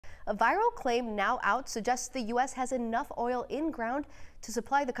A viral claim now out suggests the U.S. has enough oil in ground to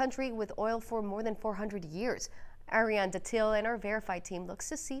supply the country with oil for more than 400 years. Ariane Datil and our Verify team looks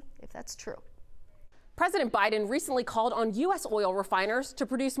to see if that's true. President Biden recently called on U.S. oil refiners to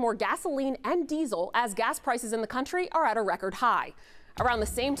produce more gasoline and diesel as gas prices in the country are at a record high. Around the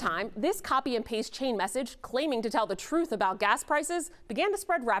same time, this copy and paste chain message claiming to tell the truth about gas prices began to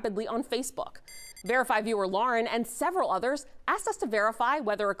spread rapidly on Facebook. Verify viewer Lauren and several others asked us to verify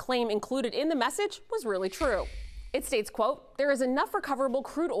whether a claim included in the message was really true. It states, quote, "There is enough recoverable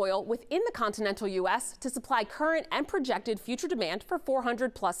crude oil within the continental U.S. to supply current and projected future demand for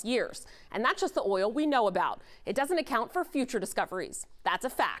 400 plus years. And that's just the oil we know about. It doesn't account for future discoveries. That's a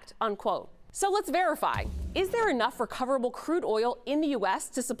fact," unquote. So let's verify. Is there enough recoverable crude oil in the U.S.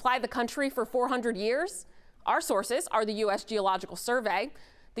 to supply the country for 400 years? Our sources are the U.S. Geological Survey,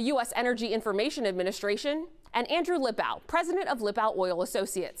 the U.S. Energy Information Administration, and Andrew Lippow, president of Lippow Oil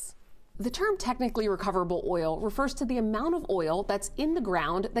Associates. The term technically recoverable oil refers to the amount of oil that's in the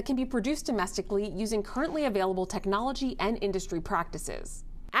ground that can be produced domestically using currently available technology and industry practices.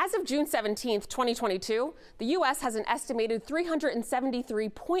 As of June 17, 2022, the U.S. has an estimated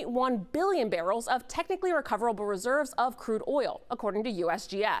 373.1 billion barrels of technically recoverable reserves of crude oil, according to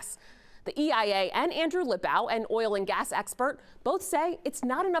USGS. The EIA and Andrew Lippow, an oil and gas expert, both say it's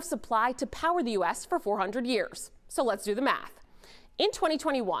not enough supply to power the U.S. for 400 years. So let's do the math. In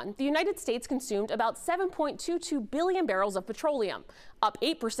 2021, the United States consumed about 7.22 billion barrels of petroleum, up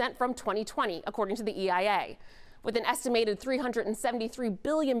 8% from 2020, according to the EIA. With an estimated 373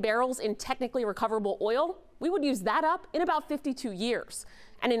 billion barrels in technically recoverable oil, we would use that up in about 52 years.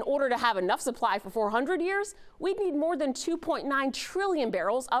 And in order to have enough supply for 400 years, we'd need more than 2.9 trillion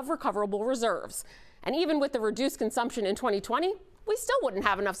barrels of recoverable reserves. And even with the reduced consumption in 2020, we still wouldn't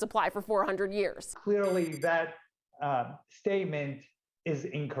have enough supply for 400 years. Clearly, that statement is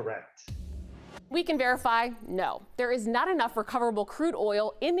incorrect. We can verify, no, there is not enough recoverable crude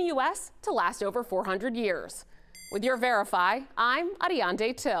oil in the U.S. to last over 400 years. With your Verify, I'm Ariane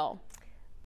Datil.